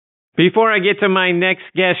Before I get to my next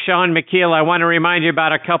guest, Shaun Micheel, I want to remind you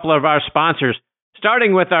about a couple of our sponsors,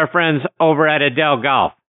 starting with our friends over at Adele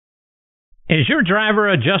Golf. Is your driver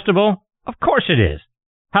adjustable? Of course it is.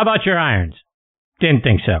 How about your irons? Didn't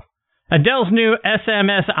think so. Adele's new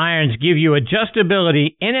SMS irons give you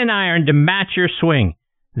adjustability in an iron to match your swing.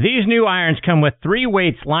 These new irons come with 3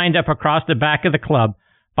 weights lined up across the back of the club.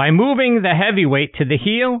 By moving the heavy weight to the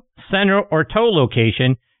heel, center, or toe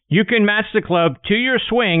location, you can match the club to your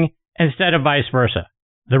swing instead of vice versa.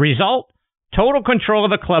 The result? Total control of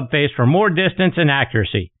the club face for more distance and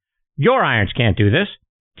accuracy. Your irons can't do this.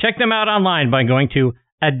 Check them out online by going to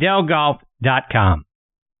adelegolf.com.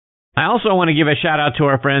 I also want to give a shout out to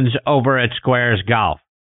our friends over at Squares Golf.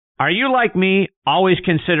 Are you like me, always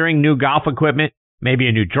considering new golf equipment, maybe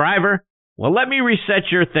a new driver? Well, let me reset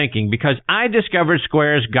your thinking because I discovered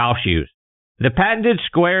Squares golf shoes. The patented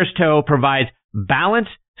Squares toe provides balance,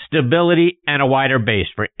 stability, and a wider base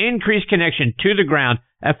for increased connection to the ground,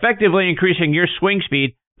 effectively increasing your swing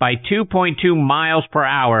speed by 2.2 miles per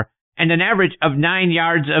hour and an average of 9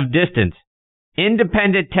 yards of distance.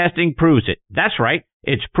 Independent testing proves it. That's right.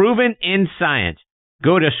 It's proven in science.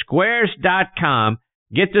 Go to squares.com,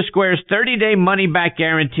 get the Squares 30-day money-back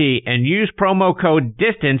guarantee, and use promo code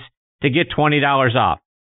DISTANCE to get $20 off.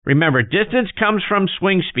 Remember, distance comes from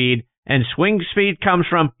swing speed, and swing speed comes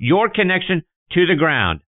from your connection to the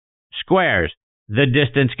ground. Squares, the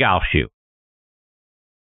distance golf shoe.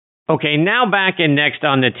 Okay, now back and next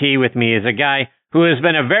on the tee with me is a guy who has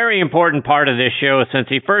been a very important part of this show since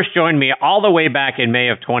he first joined me all the way back in May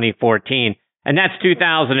of 2014, and that's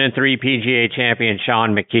 2003 PGA champion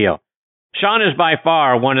Shaun Micheel. Shaun is by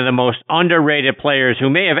far one of the most underrated players who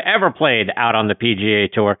may have ever played out on the PGA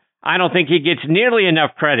Tour. I don't think he gets nearly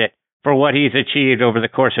enough credit for what he's achieved over the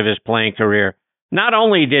course of his playing career. Not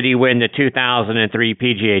only did he win the 2003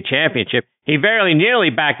 PGA Championship, he very nearly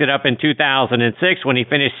backed it up in 2006 when he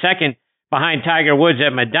finished second behind Tiger Woods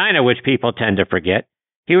at Medina, which people tend to forget.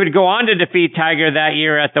 He would go on to defeat Tiger that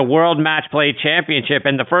year at the World Match Play Championship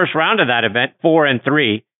in the first round of that event,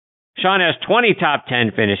 4-3. Shaun has 20 top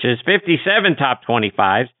 10 finishes, 57 top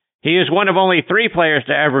 25s. He is one of only 3 players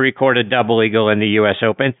to ever record a double eagle in the U.S.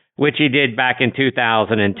 Open, which he did back in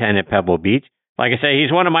 2010 at Pebble Beach. Like I say,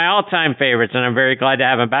 he's one of my all-time favorites, and I'm very glad to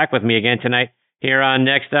have him back with me again tonight here on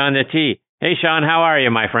Next on the Tee. Hey, Shaun, how are you,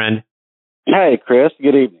 my friend? Hey, Chris.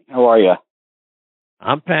 Good evening. How are you?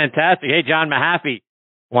 I'm fantastic. Hey, John Mahaffey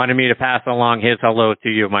wanted me to pass along his hello to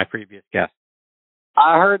you, my previous guest.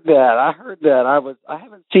 I heard that. I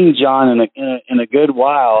haven't seen John in a good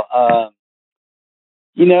while.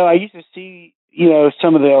 I used to see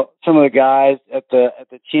some of the guys at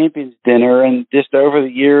the Champions Dinner, and just over the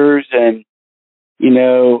years, and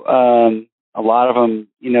a lot of them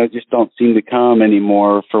just don't seem to come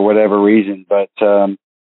anymore for whatever reason. But I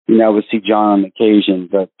would see John on occasion.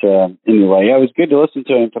 But anyway, it was good to listen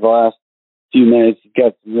to him for the last few minutes. He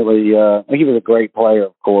got really he was a great player,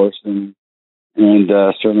 of course, and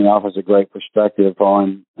certainly offers a great perspective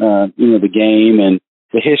on the game and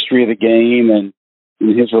the history of the game and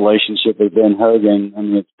his relationship with Ben Hogan. I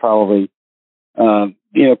mean, it's probably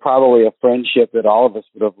probably a friendship that all of us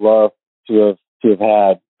would have loved to have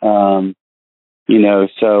had.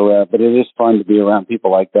 But it is fun to be around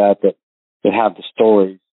people like that have the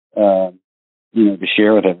stories to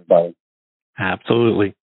share with everybody.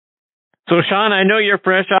 Absolutely. So, Shaun, I know you're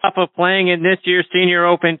fresh off of playing in this year's Senior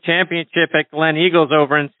Open Championship at Glen Eagles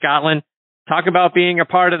over in Scotland. Talk about being a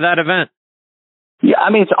part of that event. Yeah, I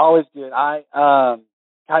mean, it's always good.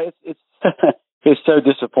 It's it's so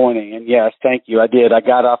disappointing. And yes, thank you. I did. I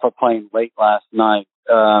got off a plane late last night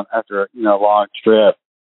after a long trip.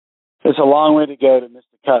 It's a long way to go to miss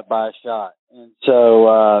the cut by a shot, and so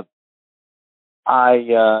I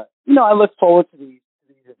look forward to these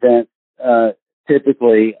events.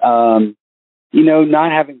 Typically,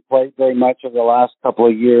 not having played very much over the last couple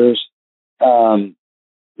of years,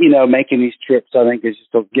 making these trips, I think, is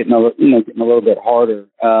just getting a little bit harder.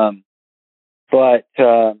 But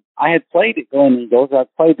I had played at Glen Eagles. I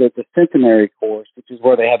played the Centenary course, which is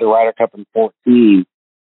where they had the Ryder Cup in 14.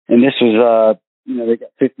 And this was, they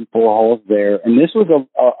got 54 holes there. And this was a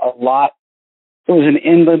lot. It was an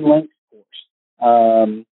inland links course,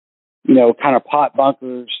 kind of pot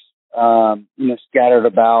bunkers, scattered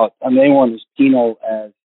about. I mean, they weren't as penal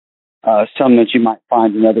as some that you might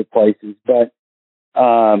find in other places. But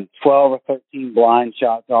 12 or 13 blind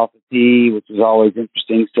shots off the tee, which was always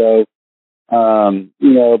interesting. So,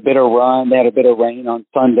 a bit of run. They had a bit of rain on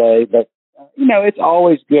Sunday, but, it's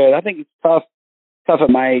always good. I think it's tough at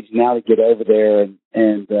my age now to get over there.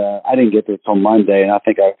 And I didn't get there till Monday, and I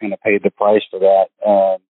think I kind of paid the price for that.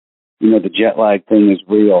 The jet lag thing is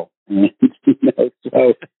real. And,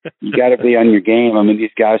 so you got to be on your game. I mean,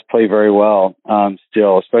 these guys play very well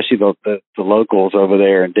still, especially the locals over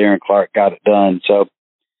there. And Darren Clark got it done. So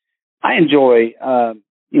I enjoy, I've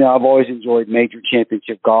always enjoyed major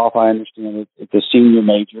championship golf. I understand it's a senior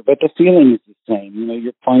major, but the feeling is the same.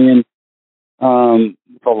 You're playing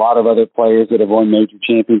with a lot of other players that have won major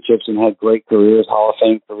championships and had great careers, Hall of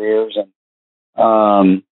Fame careers. And,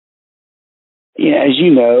 as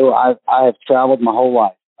you know, I have traveled my whole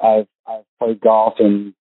life. I've played golf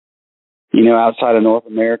in, outside of North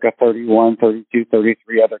America, 31, 32,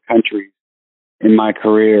 33 other countries in my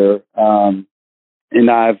career. And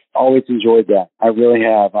I've always enjoyed that. I really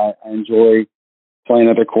have. I enjoy playing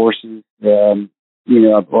other courses. I've been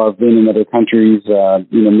in other countries,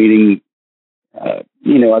 meeting,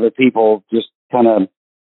 other people, just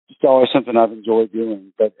always something I've enjoyed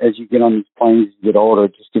doing. But as you get on these planes, as you get older,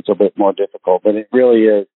 it just gets a bit more difficult. But it really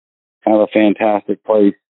is kind of a fantastic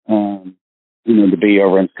place, to be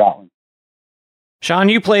over in Scotland. Shaun,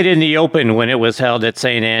 you played in the Open when it was held at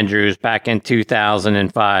St. Andrews back in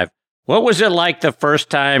 2005. What was it like the first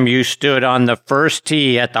time you stood on the first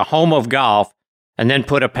tee at the home of golf and then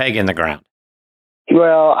put a peg in the ground?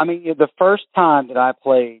 Well, I mean, the first time that I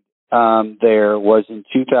played there was in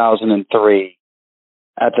 2003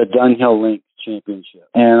 at the Dunhill Links Championship.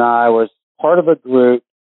 And I was part of a group.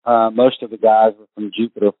 Most of the guys were from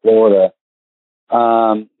Jupiter, Florida.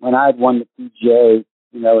 When I had won the PGA,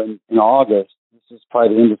 in August, this is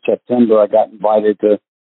probably the end of September, I got invited to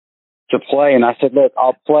play. And I said, look,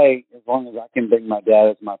 I'll play as long as I can bring my dad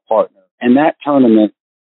as my partner. And that tournament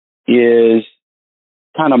is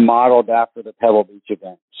kind of modeled after the Pebble Beach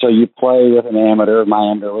event. So you play with an amateur.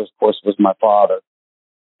 My amateur, of course, was my father.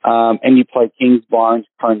 And you play Kings Barnes,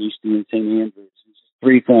 Carnoustie, and St. Andrews. It's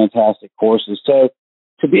three fantastic courses. So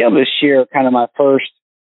to be able to share kind of my first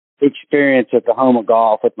experience at the home of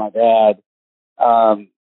golf with my dad, and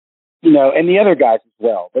the other guys as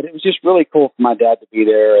well. But it was just really cool for my dad to be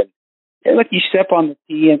there. And look, you step on the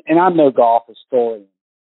tee, and I'm no golf historian.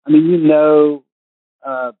 I mean,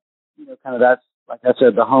 kind of that's, like I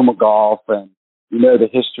said, the home of golf, and the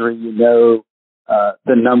history, the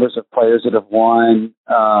numbers of players that have won.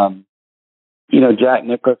 Jack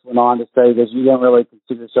Nicklaus went on to say that you don't really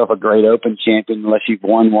consider yourself a great Open champion unless you've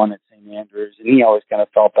won one at St. Andrews. And he always kind of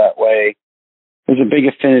felt that way. There's a big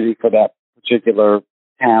affinity for that particular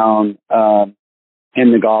town and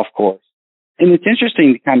the golf course. And it's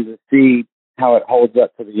interesting to kind of see how it holds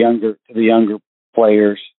up to the younger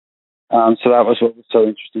players. So that was what was so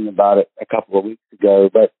interesting about it a couple of weeks ago.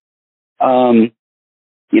 But,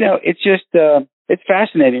 it's just, it's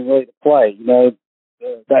fascinating really to play.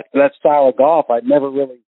 That style of golf, I'd never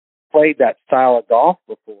really played that style of golf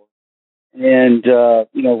before. And,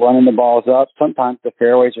 running the balls up, sometimes the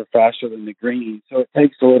fairways are faster than the greens. So it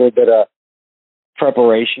takes a little bit of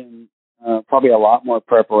preparation, probably a lot more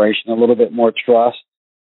preparation, a little bit more trust.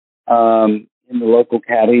 In the local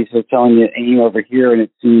caddies, they're telling you aim over here, and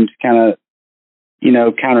it seems kind of,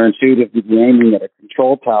 counterintuitive to be aiming at a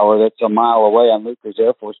control tower that's a mile away on Lucas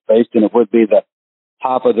Air Force Base, and it would be the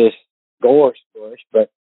top of this gorse bush,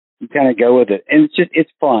 but you kind of go with it. And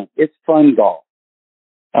it's fun. It's fun golf.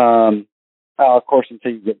 Of course,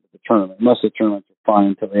 until you get to the tournament. Most of the tournaments are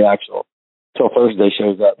fun until Thursday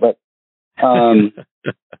shows up. But,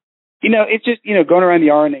 it's just, going around the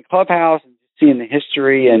RNA clubhouse and just seeing the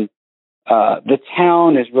history, and the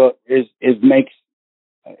town is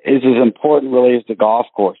as important really as the golf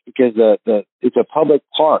course, because it's a public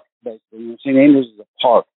park basically. St. Andrews is a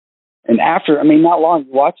park, and not long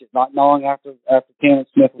after Cameron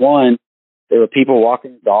Smith won, there were people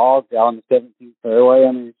walking the dogs out on the 17th fairway.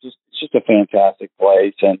 It's just a fantastic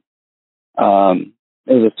place, and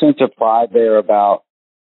there's a sense of pride there about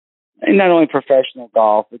not only professional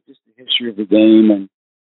golf but just the history of the game and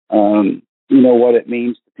what it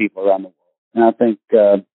means to people around the world. And I think,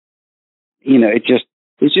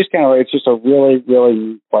 it's just a really, really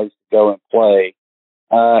neat place to go and play.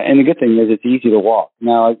 And the good thing is it's easy to walk.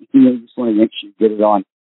 Now, you just want to make sure you get it on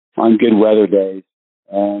good weather days.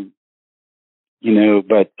 But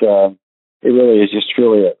it really is just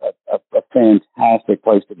truly a fantastic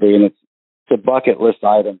place to be. And it's a bucket list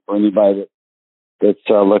item for anybody that's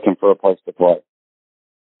looking for a place to play.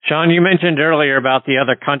 Shaun, you mentioned earlier about the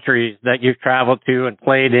other countries that you've traveled to and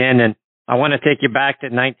played in, and I want to take you back to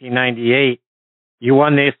 1998. You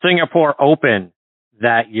won the Singapore Open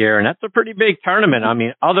that year, and that's a pretty big tournament.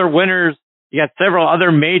 Other winners, you got several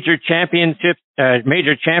other major champions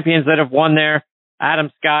that have won there.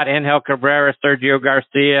 Adam Scott, Angel Cabrera, Sergio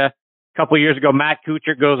Garcia. A couple years ago, Matt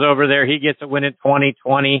Kuchar goes over there. He gets a win in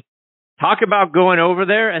 2020. Talk about going over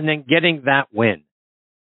there and then getting that win.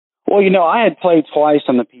 Well, I had played twice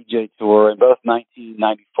on the PGA Tour in both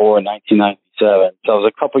 1994 and 1997. So I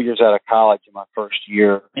was a couple years out of college in my first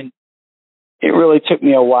year. And it really took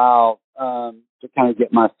me a while to kind of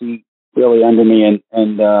get my feet really under me.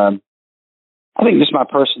 And I think just my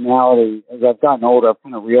personality, as I've gotten older, I've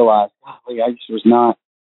kind of realized, golly, I just was not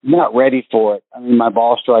ready for it. I mean, my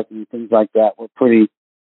ball striking and things like that were pretty,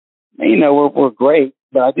 were great,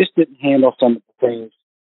 but I just didn't handle some of the things,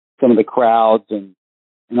 some of the crowds and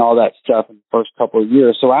all that stuff in the first couple of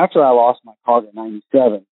years. So after I lost my card in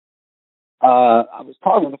 97, I was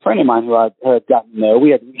talking with a friend of mine who I had gotten to know.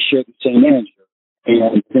 We shared the same manager,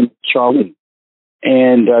 and then Charlie.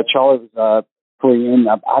 And Charlie was Korean.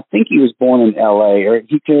 I think he was born in L.A., or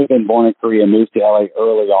he could have been born in Korea and moved to L.A.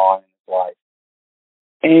 early on in his life.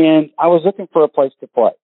 And I was looking for a place to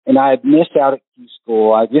play. And I had missed out at Q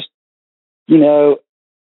school. I just,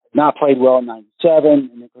 not played well in 97.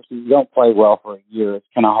 And of course, when you don't play well for a year, it's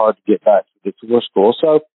kind of hard to get back to the tour school.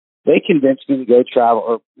 So they convinced me to go travel,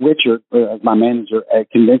 or Richard, as my manager,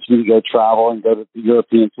 convinced me to go travel and go to the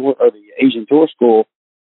European tour, or the Asian tour school,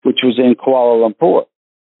 which was in Kuala Lumpur.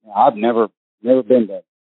 Now, I've never been to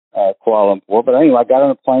Kuala Lumpur, but anyway, I got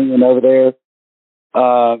on a plane, went over there.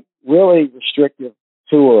 Really restrictive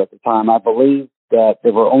tour at the time. I believe that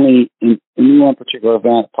there were only, in any one particular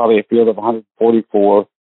event, probably a field of 144.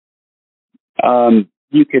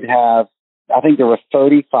 You could have, I think there were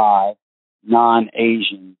 35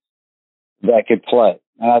 non-Asians that could play.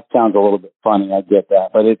 Now, that sounds a little bit funny, I get that,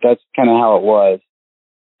 but that's kind of how it was.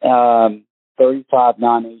 35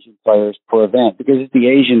 non-Asian players per event, because it's the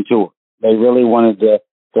Asian tour. They really wanted to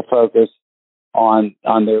focus on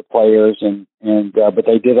their players, but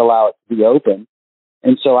they did allow it to be open.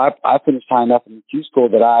 And so I finished high enough in the Q school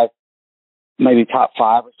that I maybe top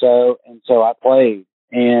 5 or so, and so I played.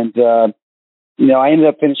 And I ended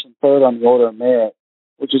up finishing third on the order of merit,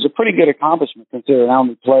 which is a pretty good accomplishment considering I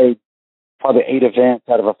only played probably 8 events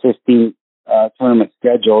out of a 15 tournament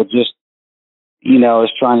schedule. Just I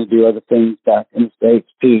was trying to do other things back in the States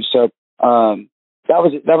too. So that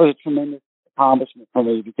was a tremendous accomplishment for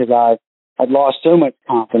me, because I had lost so much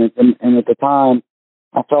confidence, and at the time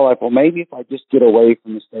I felt like, well, maybe if I just get away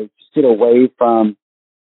from the States, just get away from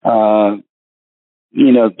the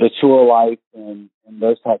tour life and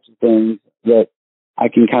those types of things, that I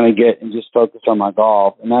can kind of get and just focus on my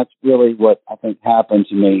golf. And that's really what I think happened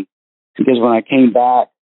to me, because when I came back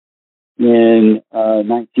in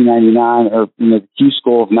 1999, or the Q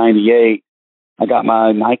school of 98, I got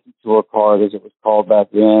my Nike Tour card, as it was called back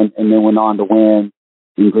then, and then went on to win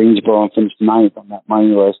in Greensboro and finished 9th on that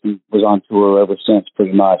money list, and was on tour ever since,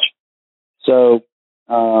 pretty much. So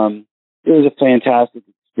it was a fantastic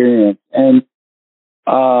experience. And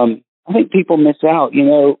I think people miss out.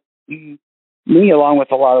 Me, along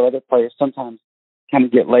with a lot of other players, sometimes kind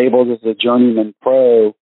of get labeled as a journeyman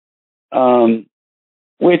pro,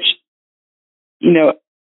 which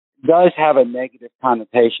does have a negative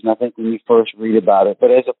connotation, I think, when you first read about it.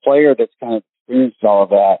 But as a player that's kind of experienced all of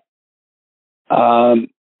that,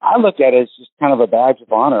 I look at it as just kind of a badge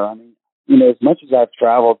of honor. I mean, as much as I've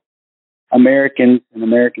traveled, Americans and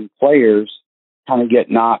American players kind of get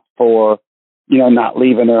knocked for, not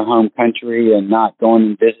leaving their home country and not going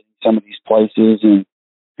and visiting some of these places and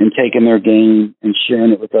taking their game and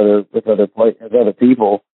sharing it with other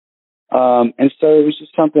people. And so it was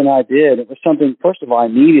just something I did. It was something, first of all, I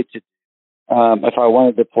needed to, if I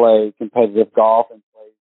wanted to play competitive golf and play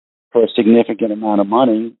for a significant amount of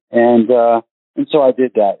money. And so I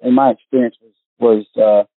did that. And my experience was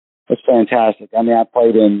fantastic. I mean, I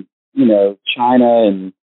played in, China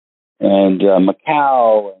and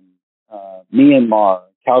Macau and, Myanmar,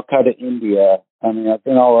 Calcutta, India. I mean, I've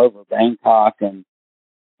been all over, Bangkok, and,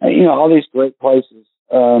 all these great places.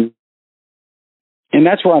 And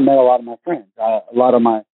that's where I met a lot of my friends. A lot of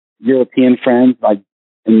my European friends,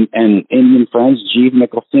 and Indian friends, Jeev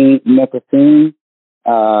Mickelson,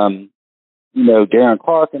 Darren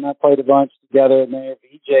Clark and I played a bunch together in there.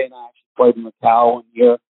 VJ and I actually played in Macau one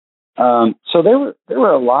year. So there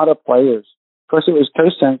were a lot of players. Of course, it was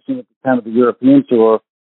co-sanctioned at the time of the European Tour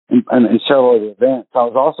and several of the events. I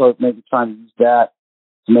was also maybe trying to use that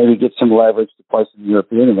to maybe get some leverage to play some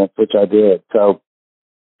European events, which I did. So,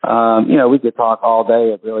 we could talk all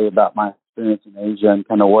day really about my experience in Asia and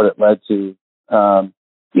kind of what it led to,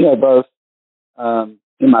 both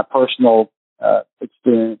in my personal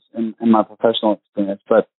experience and my professional experience.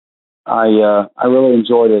 But I really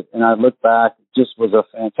enjoyed it, and I look back, it just was a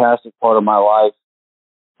fantastic part of my life.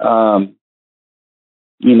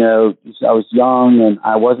 I was young and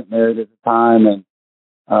I wasn't married at the time, and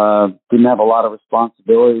didn't have a lot of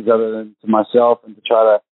responsibilities other than to myself, and to try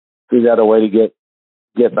to figure out a way to get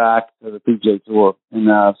get back to the PGA Tour.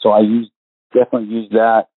 And so I definitely use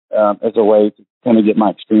that as a way to kind of get my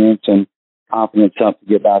experience and confidence up to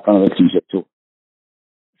get back on the PGA Tour.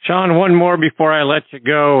 Shaun, one more before I let you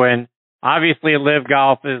go. And obviously, live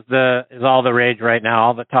golf is all the rage right now,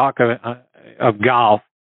 all the talk of golf.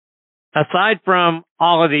 Aside from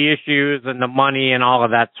all of the issues and the money and all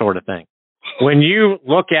of that sort of thing, when you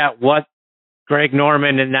look at what Greg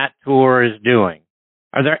Norman and that tour is doing,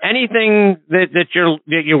 are there anything that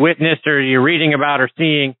you witnessed or you're reading about or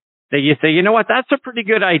seeing that you say, you know what, that's a pretty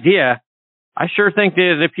good idea? I sure think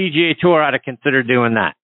the PGA Tour ought to consider doing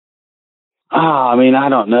that. I mean, I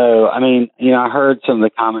don't know. I mean, I heard some of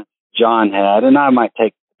the comments John had, and I might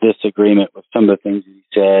take disagreement with some of the things he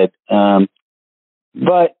said.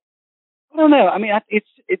 But I don't know. I mean,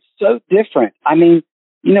 it's so different. I mean,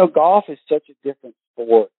 golf is such a different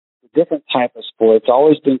sport, a different type of sport. It's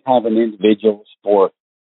always been kind of an individual sport.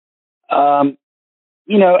 And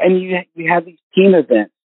you have these team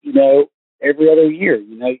events, every other year,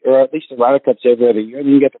 or at least the Ryder Cup's every other year. And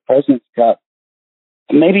then you get the President's Cup.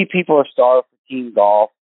 And maybe people are starved for team golf.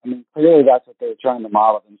 I mean, clearly that's what they're trying to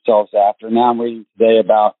model themselves after. Now I'm reading today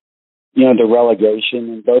about, the relegation,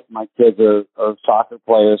 and both my kids are soccer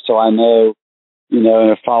players. So I know, and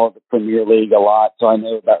I follow the Premier League a lot. So I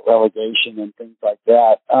know about relegation and things like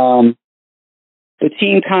that. The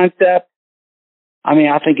team concept, I mean,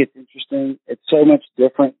 I think it's interesting. It's so much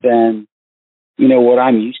different than, what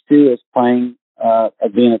I'm used to as playing,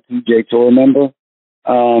 as being a PGA Tour member.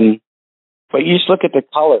 But you just look at the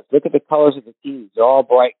colors. Look at the colors of the teams. They're all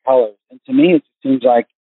bright colors. And to me, it seems like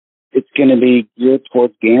it's going to be geared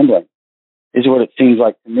towards gambling, is what it seems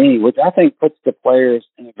like to me, which I think puts the players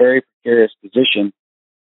in a very precarious position.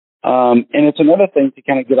 And it's another thing to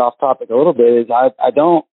kind of get off topic a little bit is I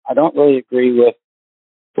don't really agree with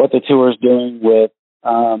what the tour is doing with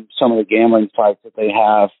some of the gambling sites that they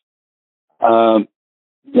have.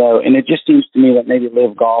 And it just seems to me that maybe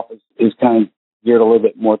live golf is kind of geared a little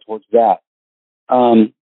bit more towards that.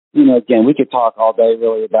 Again, we could talk all day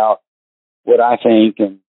really about what I think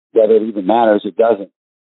and whether it even matters. It doesn't.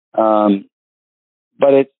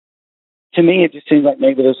 But to me, it just seems like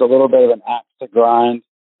maybe there's a little bit of an axe to grind.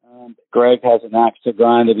 Greg has an axe to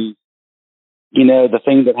grind that he's, the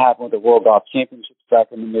thing that happened with the World Golf Championships back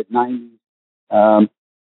in the mid-90s.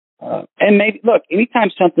 And maybe, look, anytime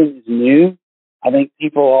something is new, I think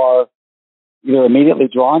people are either immediately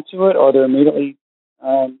drawn to it or they're immediately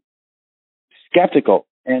skeptical,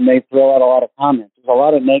 and they throw out a lot of comments. There's a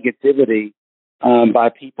lot of negativity by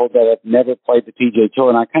people that have never played the PGA Tour,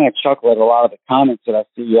 and I kind of chuckle at a lot of the comments that I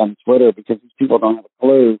see on Twitter because these people don't have a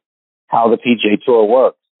clue how the PGA Tour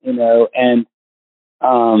works, and and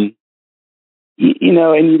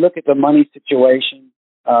you look at the money situation.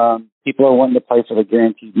 People are wanting to play for the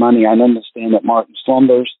guaranteed money. I understand that Martin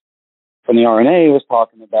Slumbers from the RNA was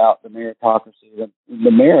talking about the meritocracy,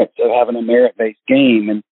 the merits of having a merit-based game,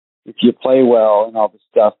 and if you play well and all this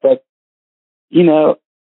stuff. But,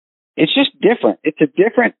 it's just different. It's a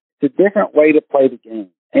different way to play the game.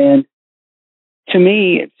 And to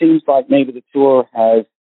me, it seems like maybe the tour has,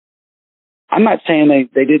 I'm not saying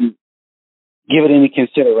they didn't give it any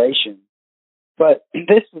consideration, but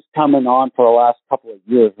this was coming on for the last couple of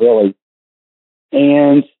years, really.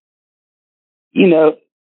 And,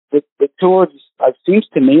 the tour just, it seems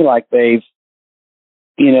to me like they've,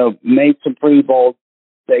 made some pretty bold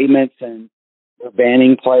statements, and they're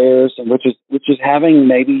banning players, and which is having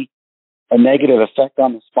maybe a negative effect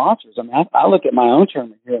on the sponsors. I mean, I look at my own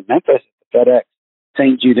tournament here in Memphis, the FedEx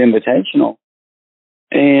St. Jude Invitational,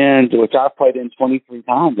 and which I've played in 23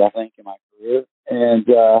 times, I think, in my career. And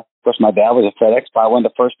of course, my dad was a FedEx pilot, one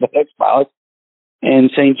of the first FedEx pilots,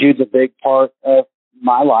 and St. Jude's a big part of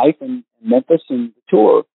my life in Memphis and the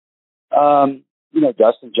tour.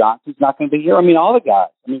 Dustin Johnson's not going to be here. I mean, all the guys.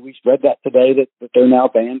 I mean, we read that today that they're now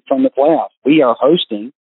banned from the playoffs. We are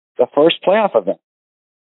hosting the first playoff event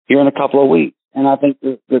here in a couple of weeks, and I think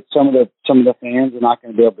that some of the fans are not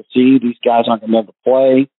going to be able to see. These guys aren't going to be able to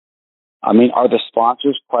play. I mean, are the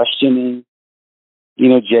sponsors questioning,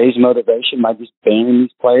 Jay's motivation by just banning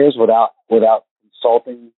these players without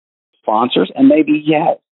consulting sponsors? And maybe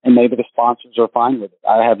yes, and maybe the sponsors are fine with it.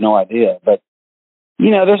 I have no idea, but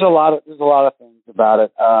there's a lot of things about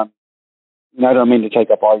it. I don't mean to take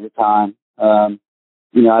up all your time. I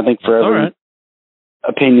think for every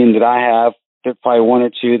opinion that I have, there's probably one or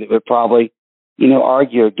two that would probably,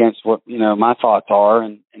 argue against what, my thoughts are,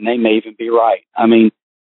 and they may even be right. I mean,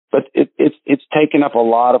 but it's taken up a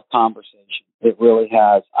lot of conversation. It really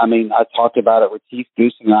has. I mean, I talked about it with Keith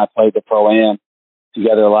Goosen, and I played the Pro-Am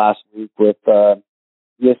together last week with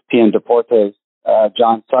ESPN Deportes,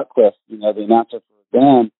 John Sutcliffe, the announcer for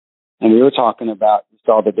them, and we were talking about just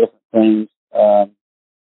all the different things,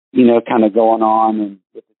 kind of going on and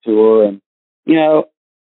with the tour, and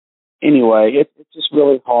anyway, it's just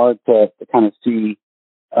really hard to kind of see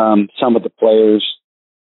some of the players.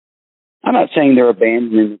 I'm not saying they're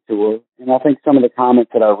abandoning the tour, and I think some of the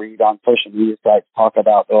comments that I read on social media sites talk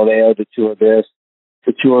about, oh, they owe the tour this,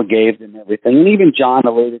 the tour gave them everything, and even John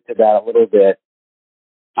alluded to that a little bit.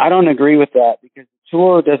 I don't agree with that because the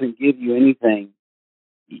tour doesn't give you anything.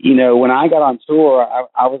 When I got on tour,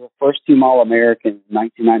 I was a first-team All-American in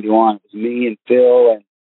 1991. It was me and Phil and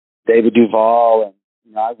David Duval,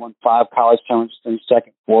 and I won 5 college tournaments, finished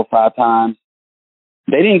second 4 or 5 times.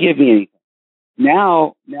 They didn't give me anything.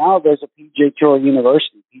 Now there's a PGA Tour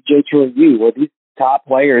University, PGA Tour U, where these top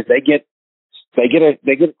players they get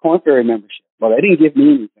a Korn Ferry membership. Well, they didn't give me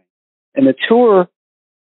anything. And the tour,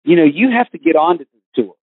 you have to get onto the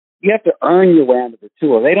tour. You have to earn your way onto the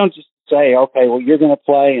tour. They don't just say, okay, well, you're going to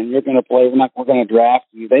play and you're going to play. We're going to draft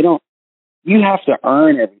you. They don't. You have to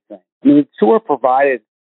earn everything. I mean, the tour provided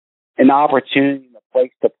an opportunity and a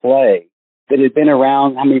place to play that had been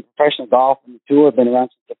around. I mean, professional golf and the tour have been around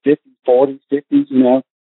since the 50s, 40s, 50s,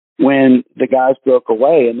 when the guys broke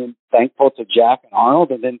away. And then thankful to Jack and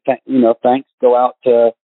Arnold, and then, thanks go out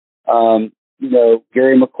to,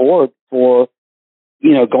 Gary McCord for,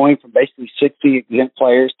 going from basically 60 exempt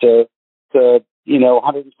players to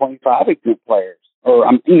 125 exempt players. Or,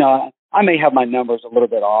 I may have my numbers a little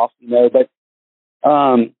bit off, but,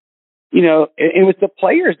 it was the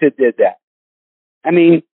players that did that. I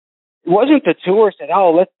mean, it wasn't the tour said,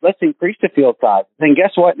 oh, let's increase the field size. Then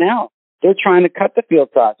guess what now? They're trying to cut the field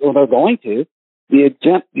size. Well, they're going to. The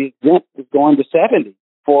exempt is going to 70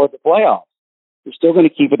 for the playoffs. They're still going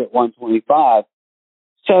to keep it at 125.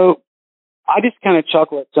 So I just kind of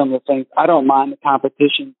chuckle at some of the things. I don't mind the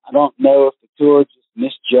competition. I don't know if the tour just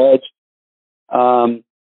misjudged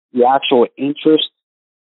the actual interest.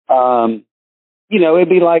 It'd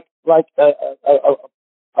be like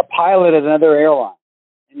a pilot at another airline.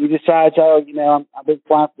 And you decide, I've been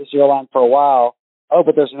flying for this airline for a while. Oh,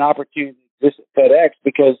 but there's an opportunity to exist at FedEx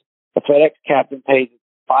because the FedEx captain pays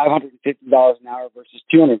 $550 an hour versus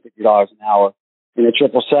 $250 an hour in a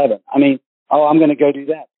 777. I mean, I'm going to go do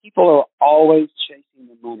that. People are always chasing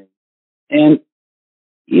the money. And,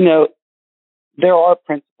 there are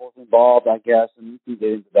principles involved, I guess, and we can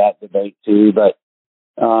get into that debate too. But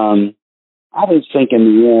I just think in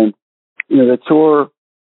the end, the tour,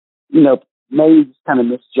 maybe just kind of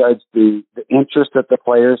misjudged the interest that the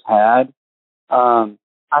players had.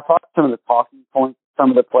 I thought some of the talking points some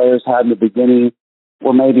of the players had in the beginning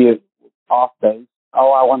were maybe off base.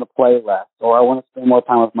 Oh, I want to play less, or I want to spend more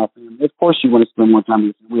time with my family. Of course you want to spend more time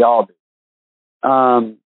with your family. We all do.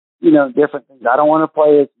 Different things. I don't want to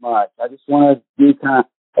play as much. I just want to do kind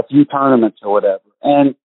of a few tournaments or whatever.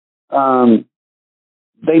 And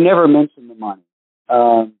they never mentioned the money.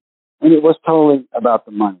 And it was totally about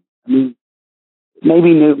the money. I mean,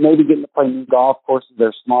 maybe getting to play new golf courses,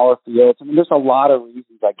 they're smaller fields. I mean, there's a lot of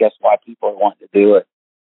reasons, I guess, why people are wanting to do it.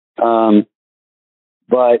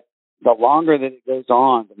 But the longer that it goes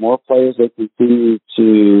on, the more players they continue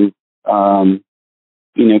to, kind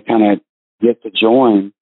of get to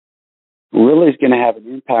join, really is going to have an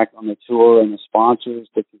impact on the tour and the sponsors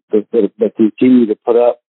that continue to put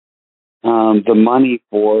up the money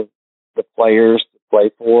for the players to play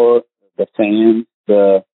for, the fans,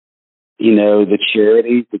 the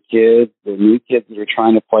charities, the kids, the new kids that are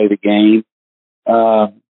trying to play the game.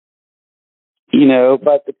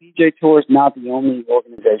 But the PGA Tour is not the only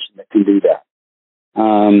organization that can do that.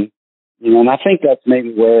 And I think that's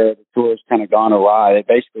maybe where the tour has kind of gone awry. They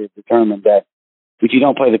basically have determined that if you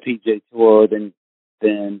don't play the PGA Tour, then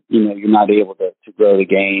you're not able to grow the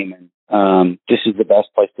game. And this is the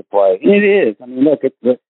best place to play. And it is. I mean, look, it's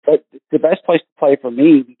the best place to play for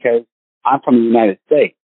me because I'm from the United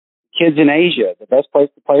States. Kids in Asia, the best place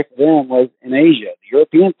to play for them was in Asia. The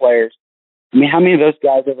European players, I mean, how many of those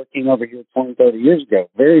guys ever came over here 20, 30 years ago?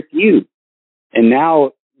 Very few. And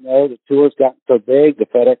now, the tour's gotten so big, the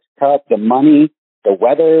FedEx Cup, the money, the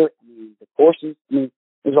weather, the courses. I mean,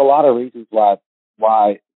 there's a lot of reasons why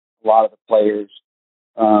a lot of the players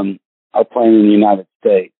are playing in the United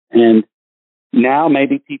States. And now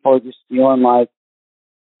maybe people are just feeling like,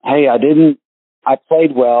 hey, I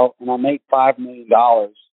played well and I made $5 million,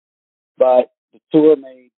 but the tour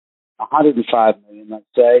made $105 million, let's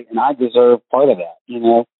say, and I deserve part of that.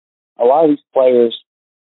 A lot of these players,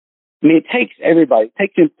 I mean, it takes everybody. It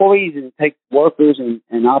takes employees and it takes workers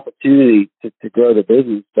and opportunity to grow the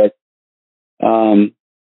business. But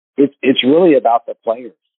it's really about the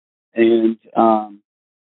players. And,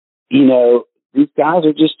 these guys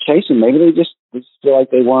are just chasing. Maybe we just feel like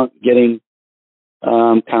they weren't getting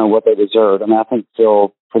kind of what they deserved. I mean, I think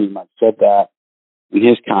Phil pretty much said that in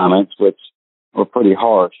his comments, which were pretty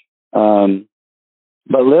harsh.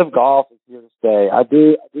 But Live Golf is here to stay. I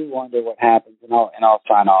do wonder what happens, and I'll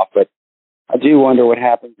sign off. But I do wonder what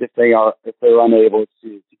happens if they're unable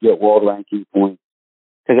to get world ranking points,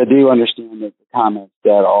 because I do understand that the comments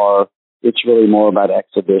that are it's really more about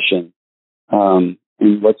exhibition and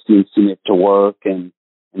what's the incentive to work and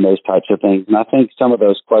those types of things. And I think some of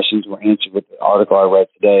those questions were answered with the article I read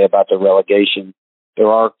today about the relegation. There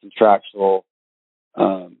are contractual,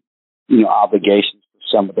 obligations for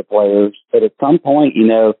some of the players, but at some point,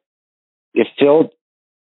 if Phil,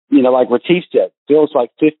 like Retief said, Phil's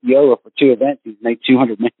like 50 over for 2 events, he's made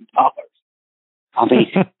 $200 million. I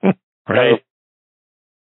mean, right? So,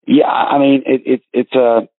 yeah, I mean, it's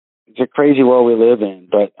a crazy world we live in,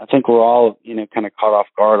 but I think we're all, kind of caught off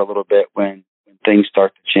guard a little bit when things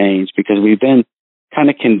start to change, because we've been kind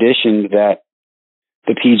of conditioned that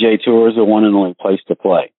the PGA Tour is the one and only place to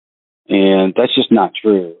play. And that's just not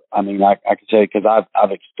true. I mean, I can say, because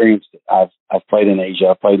I've experienced it. I've played in Asia,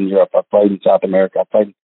 I've played in Europe, I've played in South America, I've played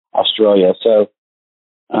in Australia. So,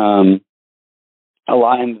 and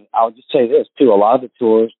I'll just say this too, a lot of the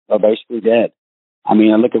tours are basically dead. I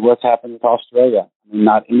mean, I look at what's happened with Australia. I mean,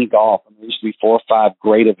 not any golf. I mean, there used to be 4 or 5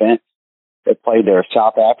 great events that played there.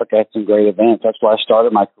 South Africa had some great events. That's where I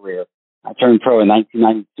started my career. I turned pro in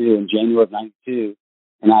 1992, in January of 92,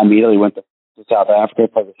 and I immediately went to South Africa to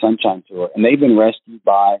play the Sunshine Tour. And they've been rescued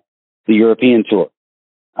by the European Tour.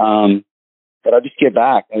 But I'll just get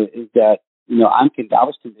back, is that, I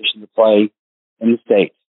was conditioned to play in the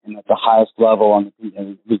States and at the highest level on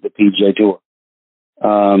the PGA Tour.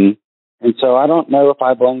 And so I don't know if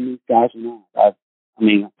I blame these guys or not.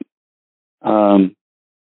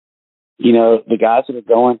 The guys that are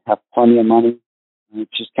going have plenty of money. And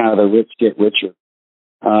it's just kind of the rich get richer.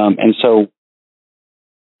 And so,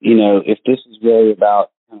 if this is really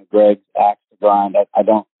about kind of Greg's axe to grind, I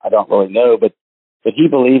don't really know, but he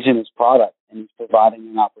believes in his product, and he's providing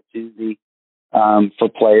an opportunity for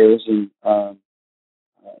players and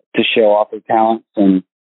to show off their talents and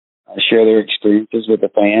share their experiences with the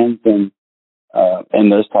fans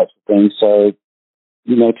and those types of things. So,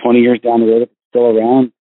 20 years down the road, if it's still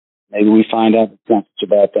around, maybe we find out it's not such a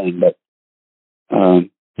bad thing. But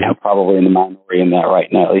I'm probably in the minority in that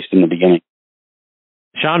right now, at least in the beginning.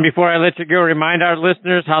 Shaun, before I let you go, remind our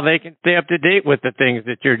listeners how they can stay up to date with the things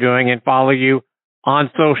that you're doing and follow you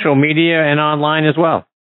on social media and online as well.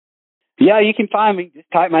 Yeah, you can find me.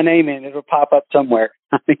 Just type my name in; it'll pop up somewhere.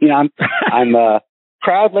 I mean, I'm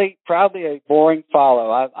proudly a boring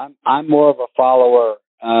follow. I'm more of a follower.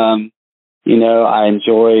 I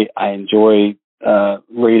enjoy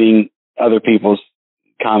reading other people's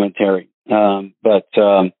commentary.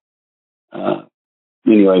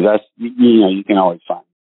 Anyway, that's, you can always find me.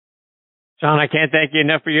 Shaun, I can't thank you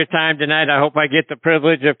enough for your time tonight. I hope I get the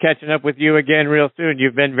privilege of catching up with you again real soon.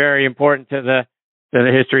 You've been very important to the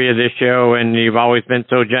history of this show, and you've always been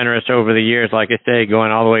so generous over the years, like I say,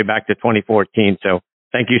 going all the way back to 2014. So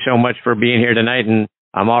thank you so much for being here tonight, and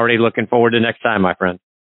I'm already looking forward to next time, my friend.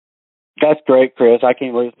 That's great, Chris. I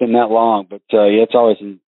can't believe it's been that long, but it's always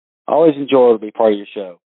enjoyable to be part of your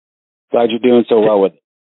show. Glad you're doing so well with it.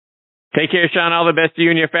 Take care, Shaun. All the best to you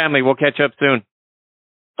and your family. We'll catch up soon.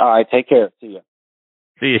 All right. Take care. See you.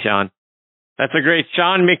 See you, Shaun. That's a great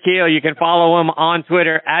Shaun Micheel. You can follow him on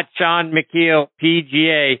Twitter at Shaun Micheel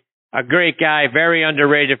PGA. A great guy, very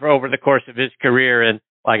underrated for over the course of his career. And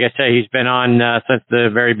like I say, he's been on since the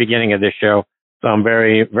very beginning of this show. So I'm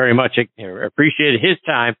very, very much appreciated his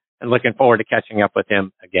time and looking forward to catching up with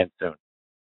him again soon.